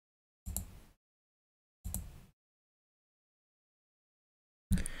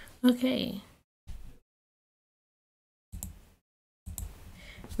Okay.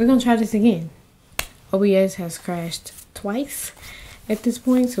 We're gonna try this again. OBS has crashed twice at this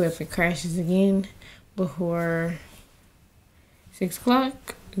point, so if it crashes again before 6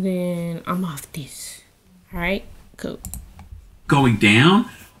 o'clock, then I'm off this. Alright, cool. Going down,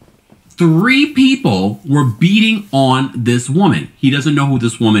 3 people were beating on this woman. He doesn't know who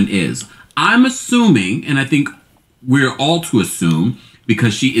this woman is. I'm assuming, and I think we're all to assume,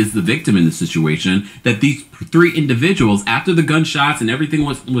 because she is the victim in the situation, that these 3 individuals, after the gunshots and everything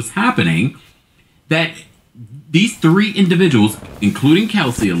was happening, that these 3 individuals, including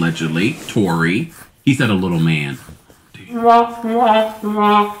Kelsey allegedly, Tori, he said a little man. Damn,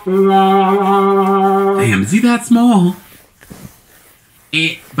 is he that small?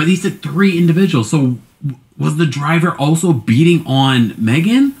 But he said 3 individuals. So was the driver also beating on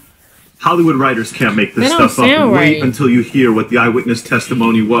Megan? Hollywood writers can't make this stuff up and wait until you hear what the eyewitness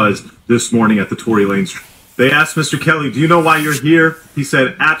testimony was this morning at the Tory Lanez. They asked Mr. Kelly, do you know why you're here? He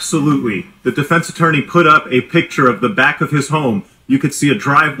said, absolutely. The defense attorney put up a picture of the back of his home. You could see a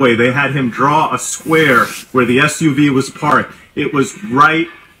driveway. They had him draw a square where the SUV was parked. It was right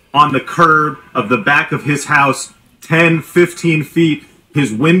on the curb of the back of his house, 10, 15 feet.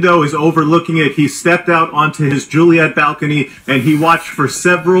 His window is overlooking it. He stepped out onto his Juliet balcony and he watched for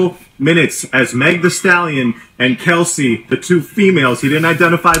several minutes as Meg Thee Stallion and Kelsey, the 2 females, he didn't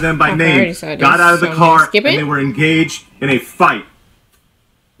identify them by name, got out of the car and they were engaged in a fight.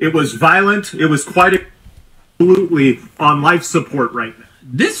 It was violent. It was quite absolutely on life support right now.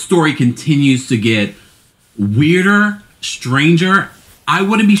 This story continues to get weirder, stranger. I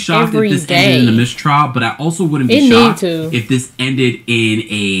wouldn't be shocked if this ended in a mistrial, but I also wouldn't be shocked if this ended in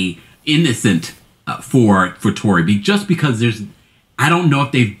a innocent for Tori. Just because I don't know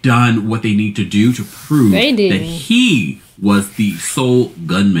if they've done what they need to do to prove that he was the sole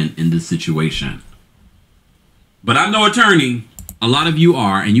gunman in this situation. But I'm no attorney. A lot of you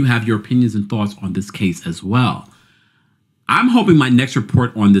are, and you have your opinions and thoughts on this case as well. I'm hoping my next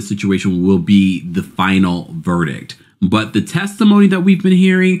report on this situation will be the final verdict. But the testimony that we've been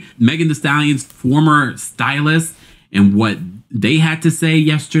hearing, Megan Thee Stallion's former stylist, and what they had to say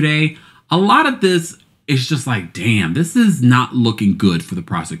yesterday, a lot of this is just like, damn, this is not looking good for the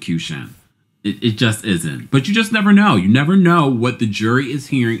prosecution. It just isn't. But you just never know. You never know what the jury is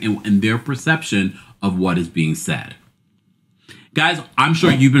hearing and their perception of what is being said. Guys, I'm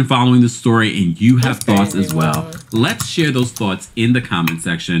sure you've been following this story and you have thoughts as well. Let's share those thoughts in the comment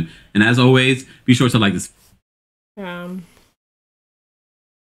section. And as always, be sure to like this.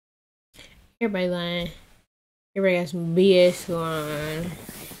 Everybody lying. Everybody got some BS going on.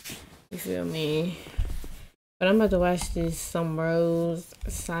 You feel me? But I'm about to watch this SomeBros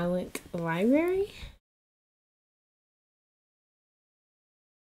Silent Library.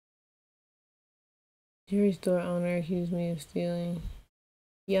 Jewelry store owner accused me of stealing.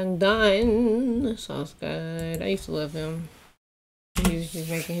 Young Don. Sauce God. I used to love him. He was just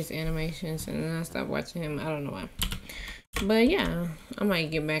making his animations and then I stopped watching him. I don't know why. But yeah, I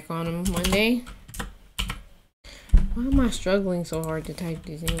might get back on him one day. Why am I struggling so hard to type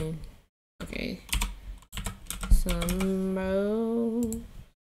this in? Okay. SomeBros.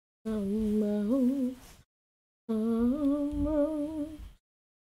 SomeBros. SomeBros.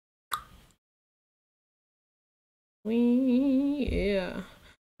 Yeah.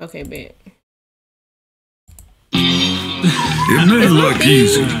 Okay, bet. It may look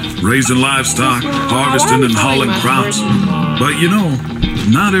easy, raising livestock, harvesting and hauling crops. But you know,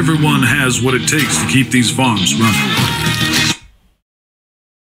 not everyone has what it takes to keep these farms running.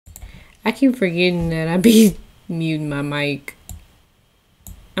 I keep forgetting that I be muting my mic.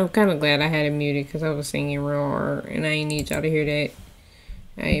 I'm kind of glad I had it muted because I was singing real hard and I ain't need y'all to hear that.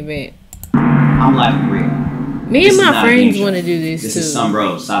 I bet. I'm laughing real. Me and my friends want to do this too. This is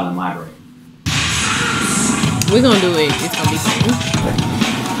SomeBros Silent Library. We're gonna do it. It's gonna be fun.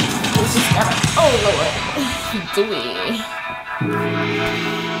 We just gotta, oh Lord, do it.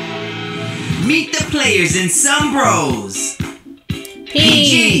 Meet the players in SomeBros.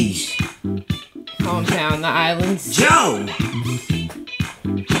 Peach. Hometown, the islands. Joe.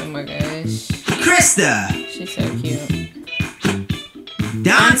 Oh my gosh. Krista. She's so cute.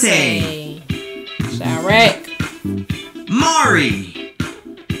 Dante. Shirek. Mari.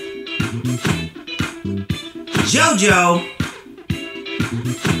 JoJo.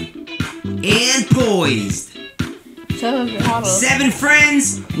 And Poised. 7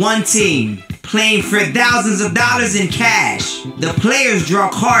 friends, 1 team. Playing for thousands of dollars in cash. The players draw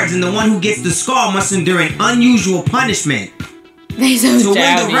cards and the one who gets the score must endure an unusual punishment. To win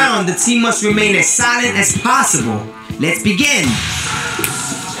the round, the team must remain as silent as possible. Let's begin.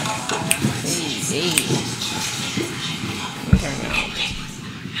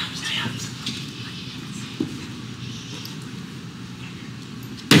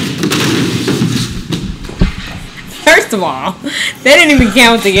 First of all, they didn't even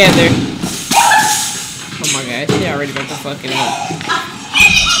count together. Oh my god, she already got the fucking up.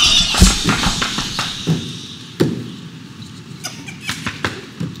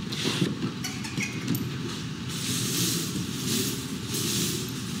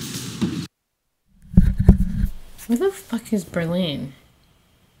 Where the fuck is Berlin?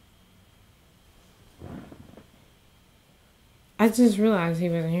 I just realized he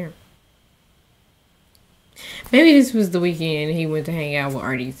wasn't here. Maybe this was the weekend he went to hang out with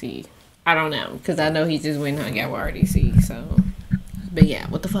RDC. I don't know, because I know he just went and hung out with RDC, so. But yeah,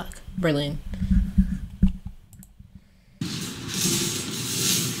 what the fuck? Berlin. I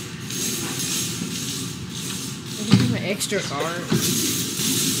have an extra card.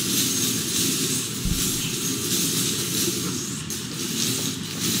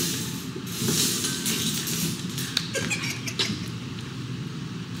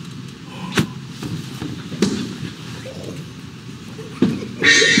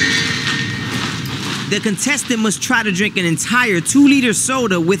 The contestant must try to drink an entire 2-liter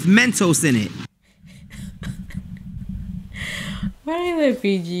soda with Mentos in it. Why do they let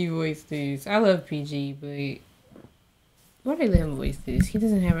PG voice this? I love PG, but why do they let him voice this? He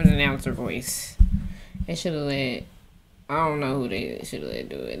doesn't have an announcer voice. They should have let, I don't know who they should have let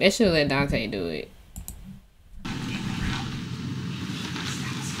do it. They should have let Dante do it.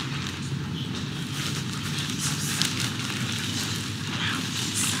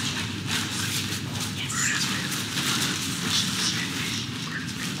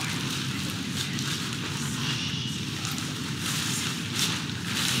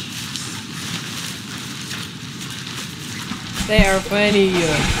 They are funny. Oh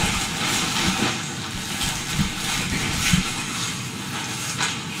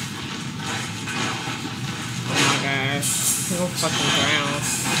my gosh. No fucking ground.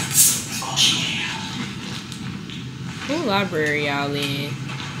 What library y'all in?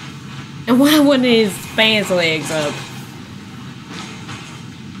 And why wasn't his pants legs up?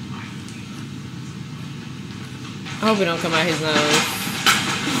 I hope it don't come out his nose.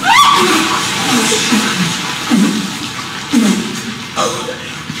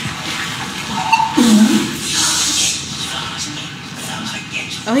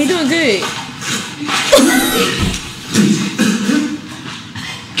 Oh, he doing good.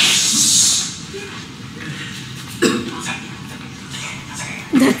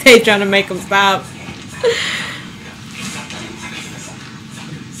 They trying to make him stop.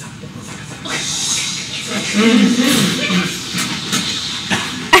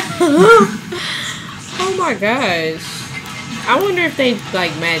 Oh my gosh. I wonder if they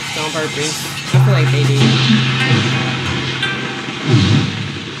like matched on purpose. I feel like they did.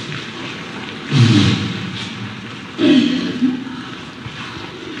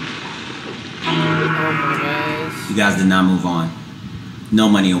 You guys did not move on. No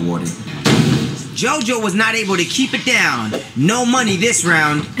money awarded. JoJo was not able to keep it down. No money this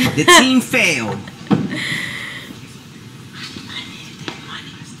round. The team failed.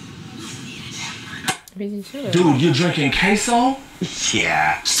 Dude, you drinking queso?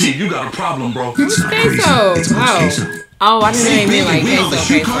 Yeah. Steve, you got a problem, bro. Who's queso? Oh, I didn't know you mean like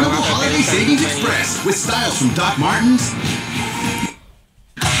queso. Holiday Savings Express with styles from Doc Martens.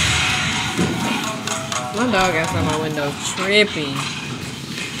 My dog outside my window tripping.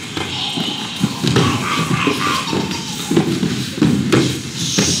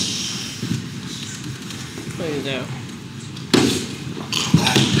 Please do.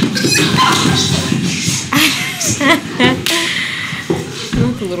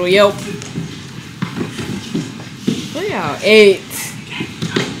 That's a little yelp. Look how 8.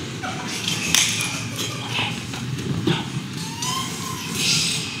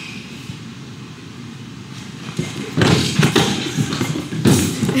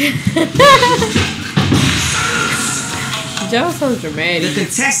 Joe's so dramatic. The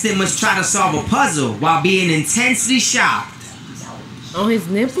contestant must try to solve a puzzle while being intensely shocked. On his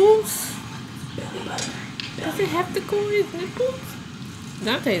nipples? Does it have to go on his nipples?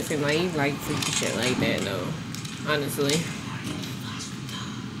 Dante seems like he like freaky shit like that though. Honestly.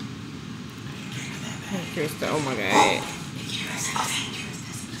 Krista, oh my god.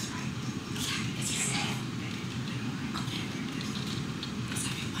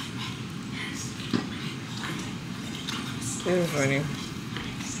 It was funny.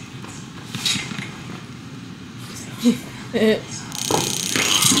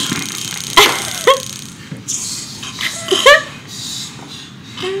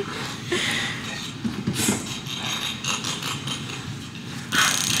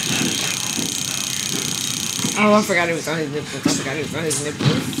 Oh, I forgot it was on his nipples.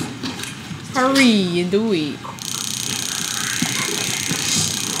 Hurry and do it.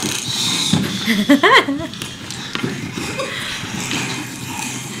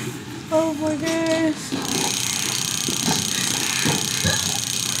 Oh my gosh.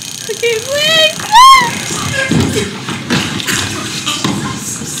 Look at his legs.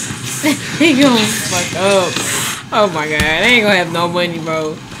 He gonna fuck up. Oh my god, they ain't gonna have no money,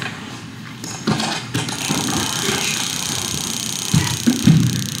 bro.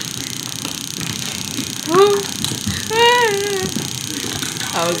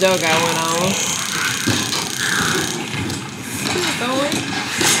 Oh, Joe got one on. Keep going.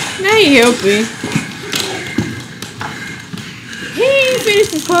 Now he helping. He ain't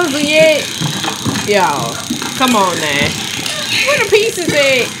finished his puzzle yet. Y'all, come on now. Where the pieces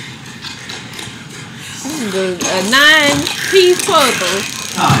at? This is a 9-piece puzzle.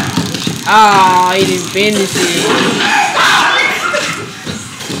 Oh, he didn't finish it.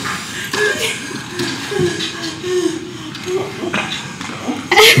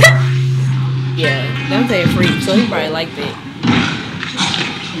 Yeah, that's a freak, so he probably liked it.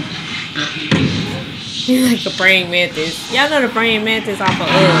 He's like the praying mantis. Y'all know the praying mantis off of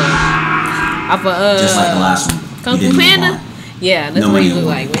just like the last one. Kung Fu Panda? Yeah, that's what he looked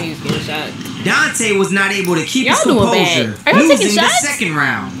like when he was getting shot. Dante was not able to keep his composure, losing the second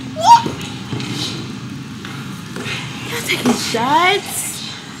round. What? Y'all taking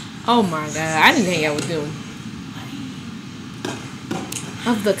shots? Oh my god, I didn't hang out with them.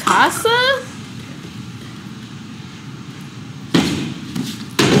 Of the Casa?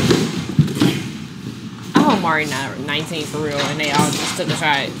 I hope Mari not 19 for real and they all just took a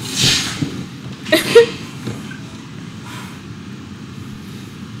shot.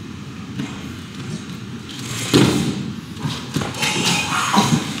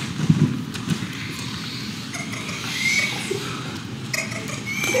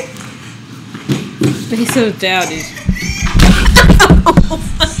 They so childish.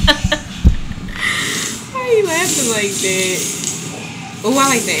 Why are you laughing like that? Oh, I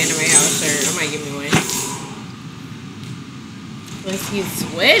like the anime house shirt. I might give me one. Let's get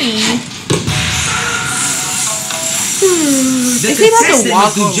sweaty. The contestant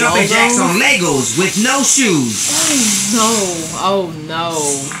must do jumping jacks on Legos with no shoes. Oh no.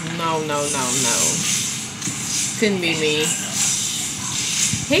 No. Couldn't be me.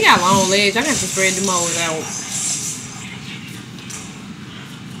 He got long legs. I got to spread the moles out.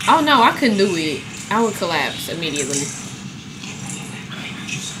 Oh no, I couldn't do it. I would collapse immediately.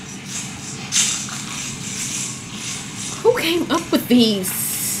 Who came up with these?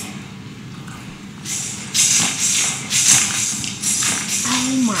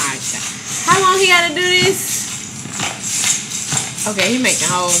 Oh my god. How long he gotta do this? Okay, he making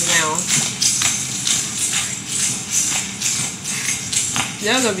holes now.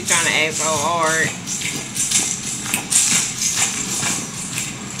 Y'all gonna be trying to act so hard.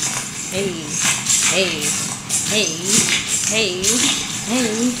 Hey.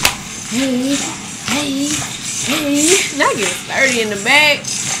 Not getting 30 in the back.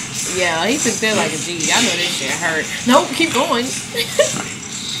 Yeah, he took that like a G. I know this shit hurt. Nope, keep going.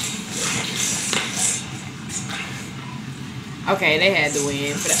 Okay, they had to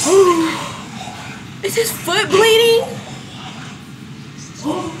win. But is his foot bleeding?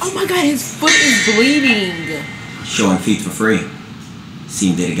 Oh my god, his foot is bleeding. Showing feet for free.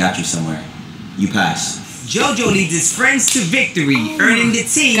 Seemed that it got you somewhere. You pass. JoJo leads his friends to victory, earning the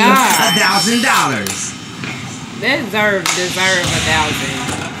team $1,000. They deserve 1,000.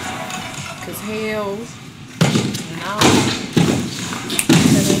 Cause hell, no.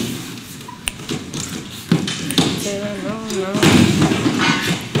 No.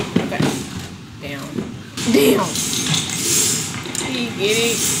 Okay. Damn. He get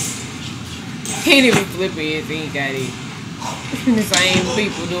it. Can't even flip it if he ain't got it. The same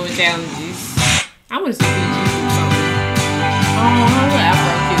people doing challenges. I want to see PG do something. Oh,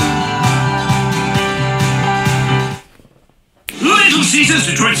 Afro cute. Little Caesars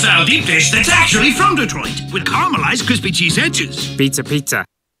Detroit style deep dish that's actually from Detroit with caramelized crispy cheese edges. Pizza.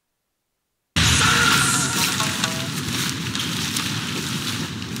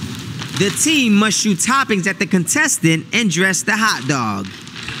 The team must shoot toppings at the contestant and dress the hot dog.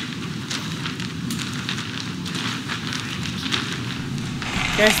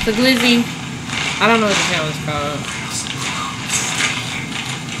 Dress the glizzy. I don't know what the challenge is called.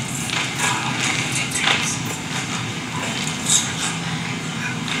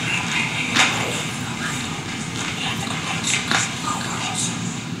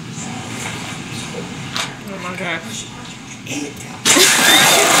 Oh my gosh.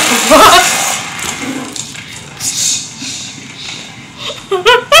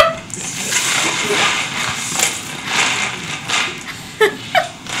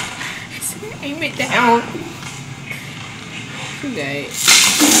 down. Okay.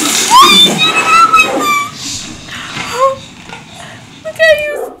 Look at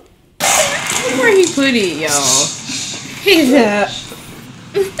you. Look where he put it, y'all. He's up.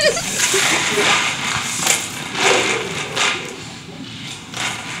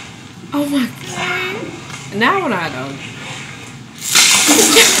 Oh my god. Now when I don't.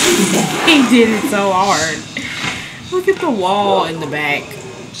 He did it so hard. Look at the wall in the back.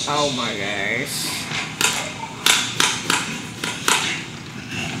 Oh my gosh.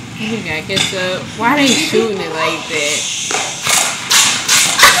 You gotta get up. Why they shooting it like that?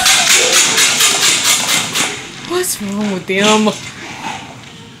 What's wrong with them?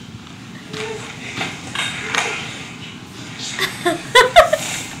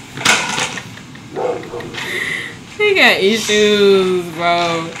 They got issues,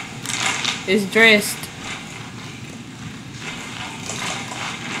 bro. It's dressed.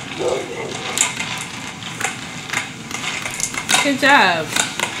 Good job.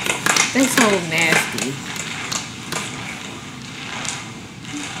 They so nasty.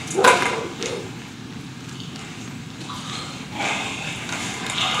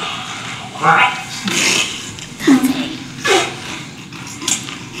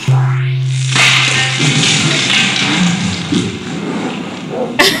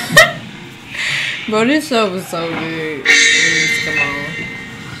 Bro, this show was so good. Come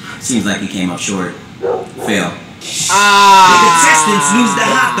on. Seems like he came up short. Fail. Ah. The contestants lose the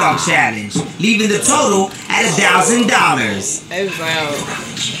hot dog challenge, leaving the total at $1,000. It's out.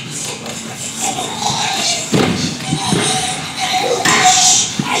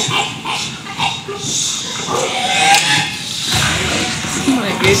 Oh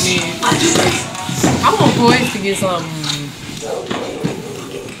my goodness. I want boys to get something.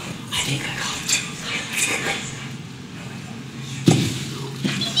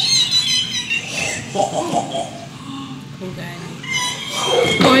 Who got it?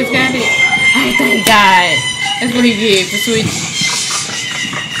 Boys got it. Oh, thank God. That's what he did for switch.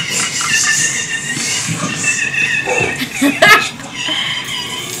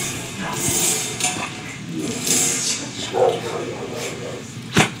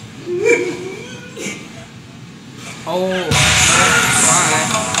 Oh,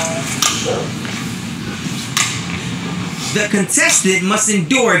 the contestant must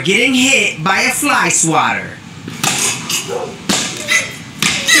endure getting hit by a fly swatter.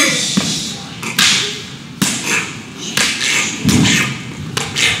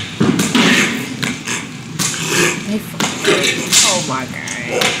 Oh my God.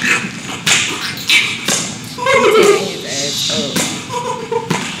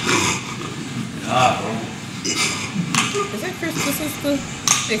 Is that Crystal's sister?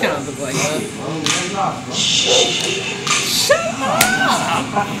 They kind of look like that. Shut up!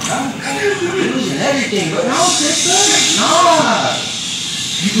 Everything, but no, sister. No.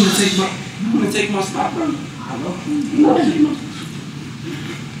 You gonna take my spot, bro? I know.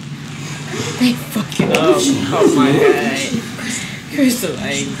 They fucking up. Oh my God. Crystal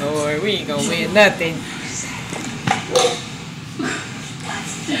ain't bored. We ain't gonna win nothing.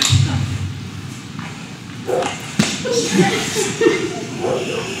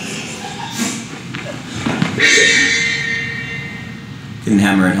 Couldn't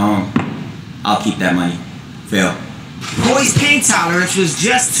hammer it home. I'll keep that money. Fail. Boys' pain tolerance was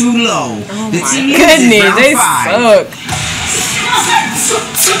just too low. Oh the my team goodness, they suck.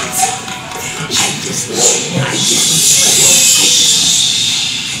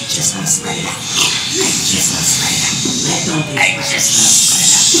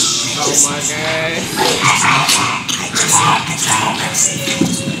 Oh my God.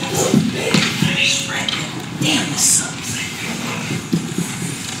 Damn, this sucks.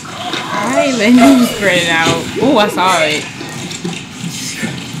 I ain't letting you spread it out. Oh, I saw it.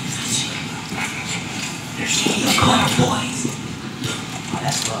 Boys. Oh,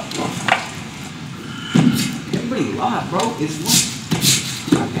 that's rough. Everybody live, bro. It's one.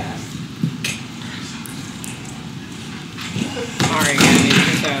 Alright, guys.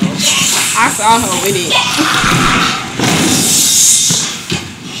 So, I saw her with it.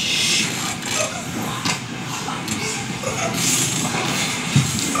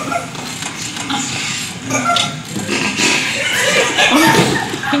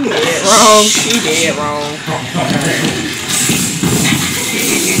 He did wrong. He did wrong.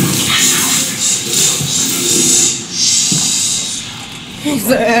 He's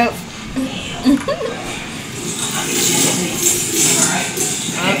up.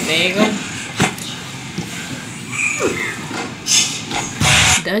 Oh, there you go.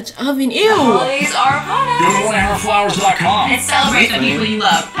 Dutch oven. Ew. Holidays are upon us. Go to 1hourflowers.com And celebrate the people you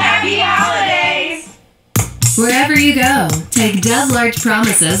love. Happy holidays. Wherever you go, take Dove Large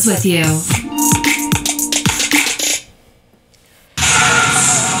Promises with you.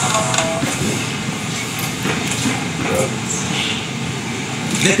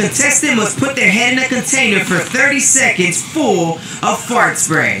 The contestant must put their head in a container for 30 seconds full of fart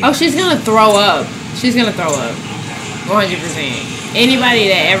spray. Oh, she's gonna throw up. She's gonna throw up. 100%. Anybody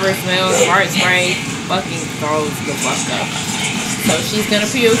that ever smells fart spray fucking throws the fuck up. So she's gonna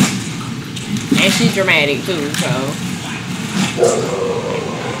puke. And she's dramatic too, so.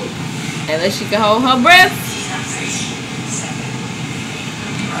 Unless she can hold her breath.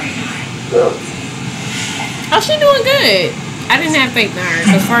 Oh, she doing good. I didn't have faith in her,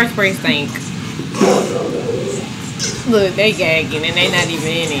 because fart spray stink. Look, they gagging and they not even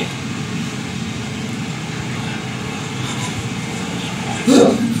in it.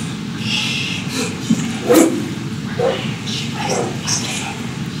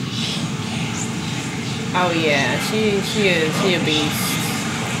 Oh yeah, she a beast.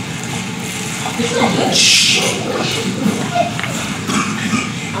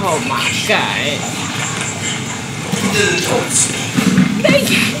 Oh my god.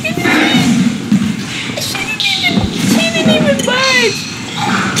 She didn't even budge.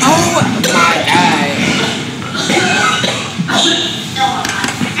 Oh my god.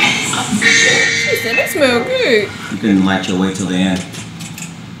 She said it smelled good. You couldn't light your way till the end.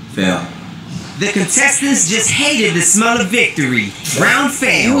 Fail. The contestants just hated the smell of victory. Round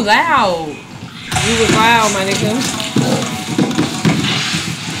fail. You loud. You was loud, my nigga.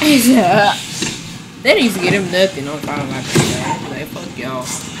 Yeah. They need to get him nothing on time like that. Like, fuck y'all.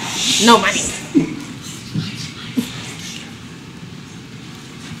 No money.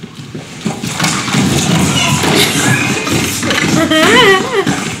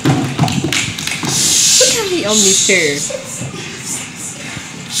 Look how he on this chair.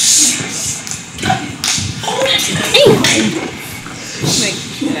 Make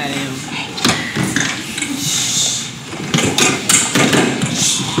shit out of him.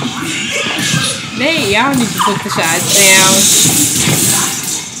 Hey, y'all need to put the shots down.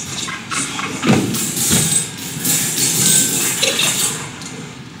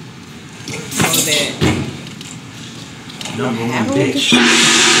 Oh, that. Number one bitch.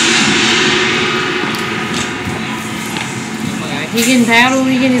 Oh my god, he getting paddled,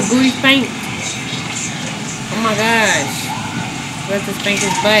 he getting his booty spanked. Oh my gosh. About to spank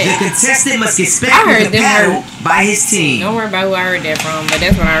his butt. The contestant must get spanked with a paddle by his team. Don't worry about who I heard that from, but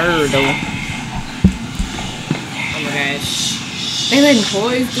that's what I heard though. They letting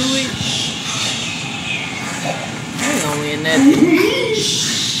boys do it? I ain't gonna win nothing.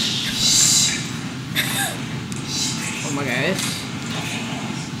 Oh my gosh.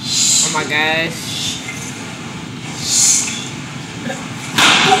 Oh my gosh.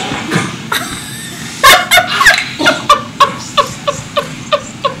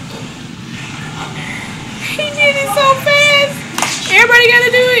 He did it so fast. Everybody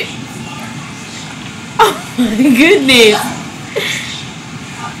gotta do it. Oh my goodness.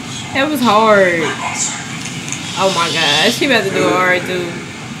 That was hard. Oh my gosh, she about to do it hard too.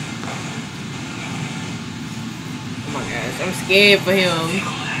 Oh my gosh, I'm scared for him.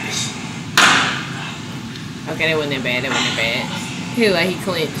 Okay, that wasn't that bad, that wasn't that bad. He looked like he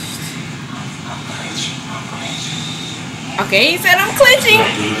clenched. Okay, he said I'm clenching.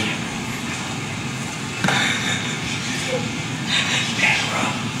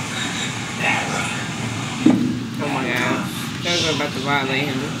 Oh my gosh, that was about to violate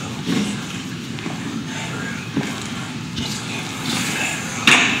him.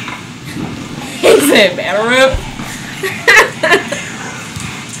 He said battle rip.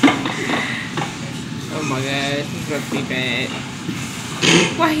 Oh my gosh, this is about to be bad.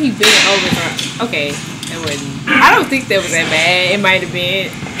 Why he bent over? Okay, that wasn't. I don't think that was that bad. It might have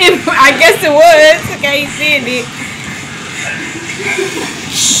been. I guess it was. Okay, he did it.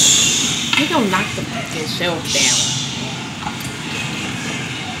 He gonna knock the fucking shelf down.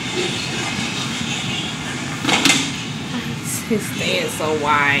 His stance so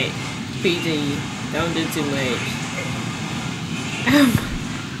wide. PG, don't do too much.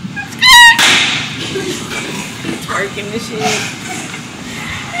 Twerking the shit.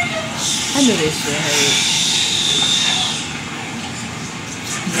 I knew this shit hurt.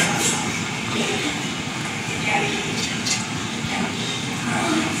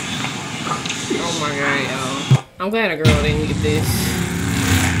 Oh my god, y'all. I'm glad a girl didn't get this.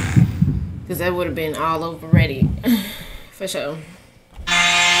 Because that would have been all over ready. For sure.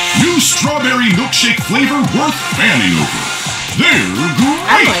 New strawberry milkshake flavor worth fanning over. They're great!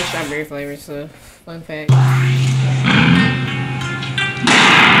 I like strawberry flavor, so fun fact.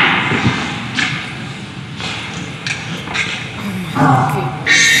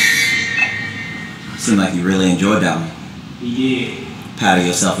 Seemed like you really enjoyed that one. He did. Paddle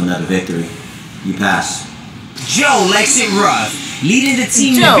yourself another victory. You passed. Joe likes it rough, leading the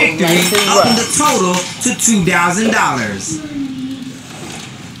team to victory, upping the total to $2,000.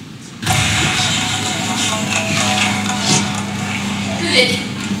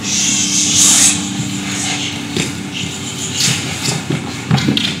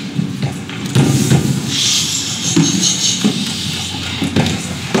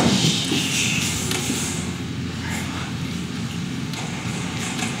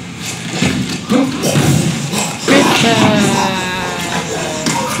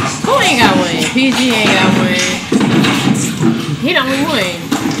 Who ain't got one? PG ain't got one. He the only one.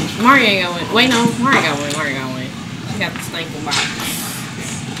 Mario ain't got one. Wait, no. Mario got one. Mario got one. He got the stinking box.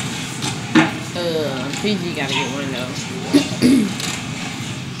 PG gotta get one though.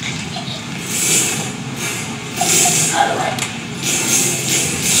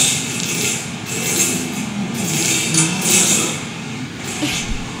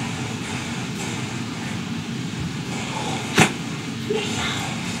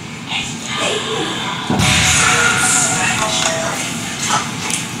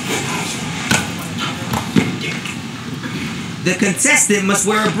 The contestant must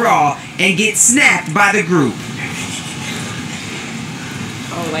wear a bra and get snapped by the group.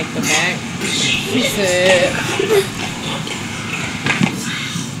 Oh, like the back? He said.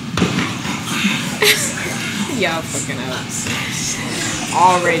 Y'all fucking up.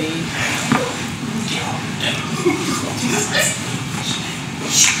 Already.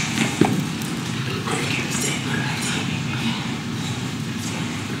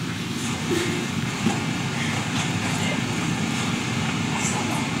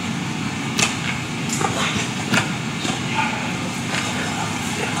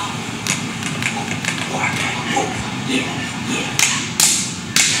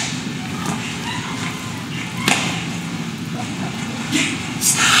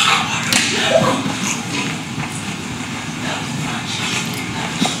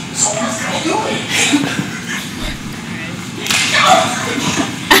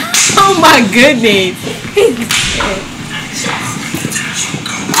 Oh my goodness.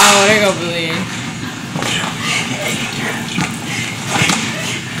 Oh, there go Billy.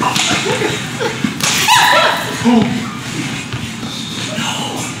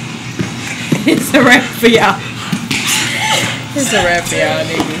 It's a wrap for y'all. It's a wrap for y'all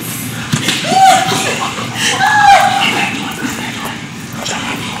niggas.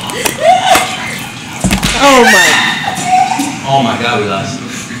 Oh my. Oh my God, we lost.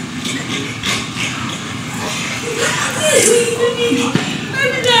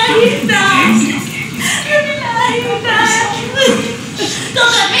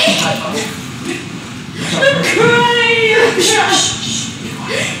 Don't let me. I'm crying.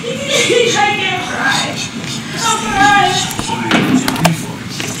 I can't cry. I'm crying.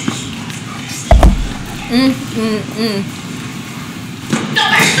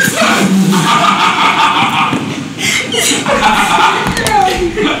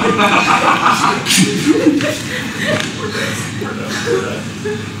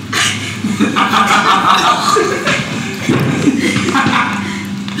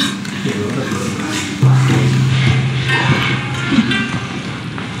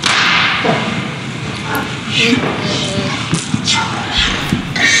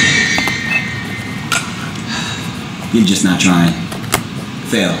 You're just not trying.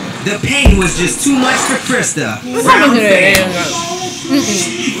 Fail. The pain was just too much for Krista. Round fail.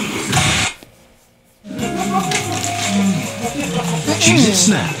 Cheese it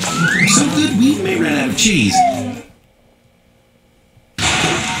snap. Some good wheat may run out of cheese.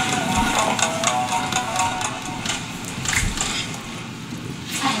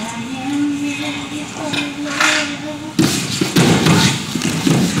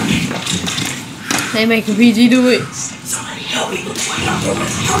 They making PG do it. Somebody help me.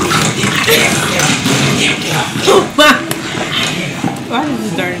 Why did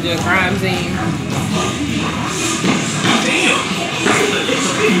this turn into a crime scene?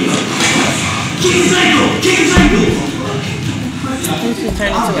 This should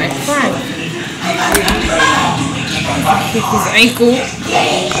turn into a crime. Kick his ankle.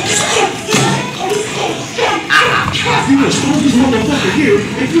 You will stone this motherfucker here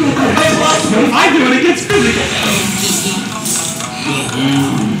if you don't put hands up. If I do it, it gets physical.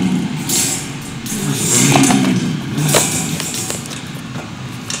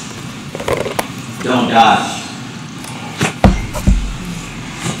 Don't dodge.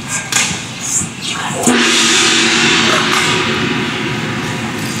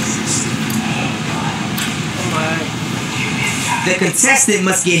 The contestant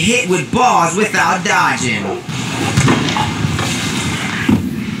must get hit with balls without dodging. You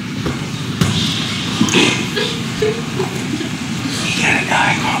gotta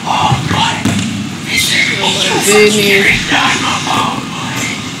dodge my ball, boy. Oh my goodness. Dodge my ball, boy.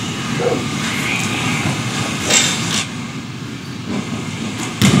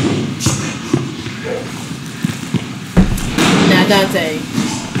 Now Dante.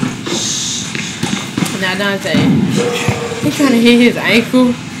 Now Dante. He trying to hit his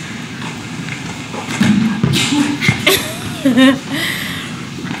ankle.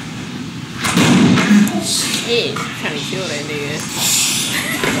 Shit. Trying to kill that nigga.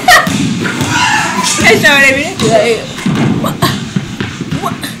 That's showing at me. Like,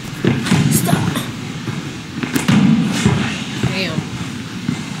 what? Stop. Damn.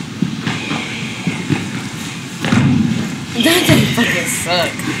 Dante fucking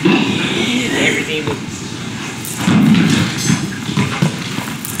suck. He did everything but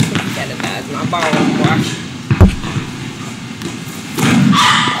you gotta dodge my ball, boy.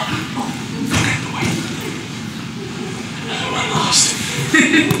 I lost.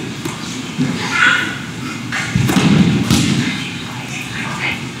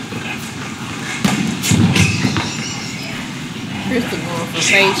 Crystal going for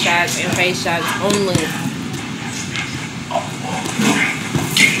face shots and face shots only.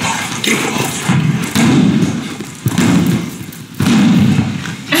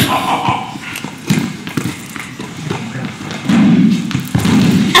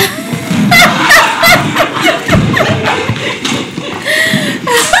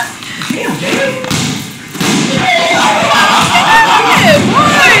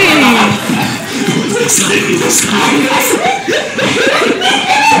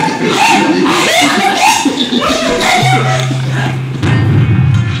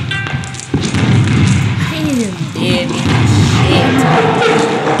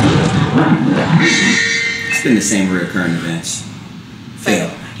 It's been the same recurring events. Fail.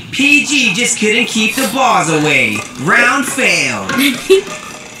 PG just couldn't keep the balls away. Round failed. Okay,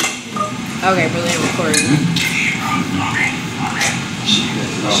 brilliant recording.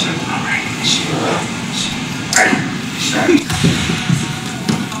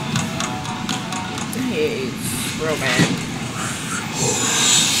 Hey, it's real bad.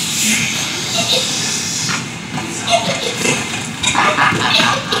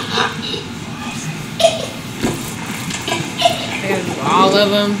 I gotta do all of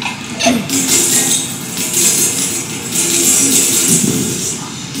them.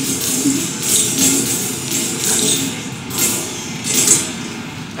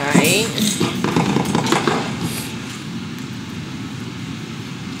 Alright.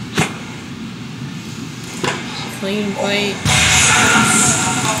 Clean plate.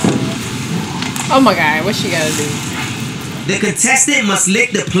 Oh my god, what she gotta do? The contestant must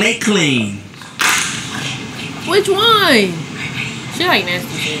lick the plate clean. Which one? She like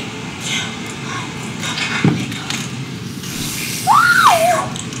nasty shit.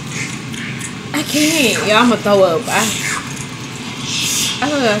 I can't. Yo, I'ma throw up. I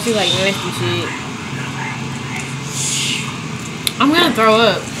thought she like nasty shit. I'm gonna throw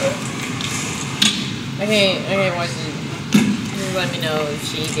up. I can't watch it. Just let me know if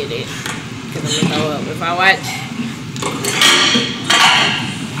she did it. Cause I'm gonna throw up. If I watch.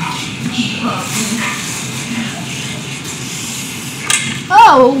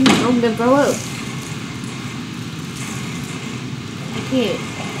 Oh, I'm gonna throw up. I can't.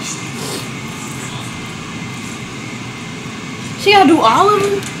 She gotta do all of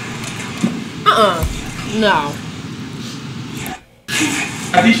them? No.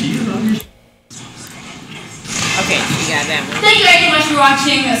 I think she is on here. Okay, she got that one. Thank you very much for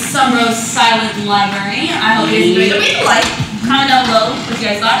watching SomeBros Silent Library. I hope you enjoyed it. Leave a like, comment down below what you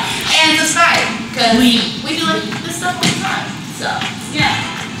guys thought, and subscribe, because we do like this stuff all the time. So, yeah.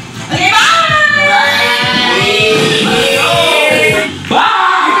 Okay, bye!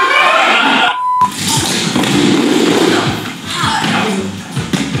 Bye!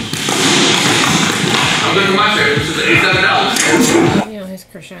 I'm looking at my shirt, which is $87. You know, his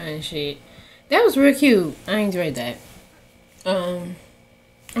crochet and shit. That was real cute. I enjoyed that.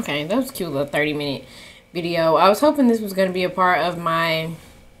 Okay, that was a cute little 30-minute video. I was hoping this was going to be a part of my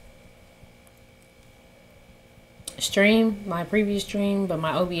stream, my previous stream, but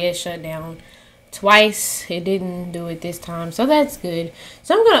my OBS shut down twice. It didn't do it this time, so that's good.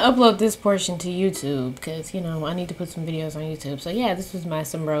 So I'm going to upload this portion to YouTube because, you know, I need to put some videos on YouTube. So yeah, this was my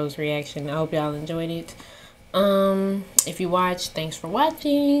SomeBros reaction. I hope y'all enjoyed it. If you watched, thanks for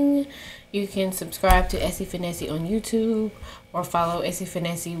watching. You can subscribe to Essie Finesse on YouTube or follow Essie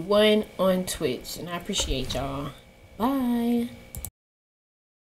Finesse 1 on Twitch, and I appreciate y'all. Bye.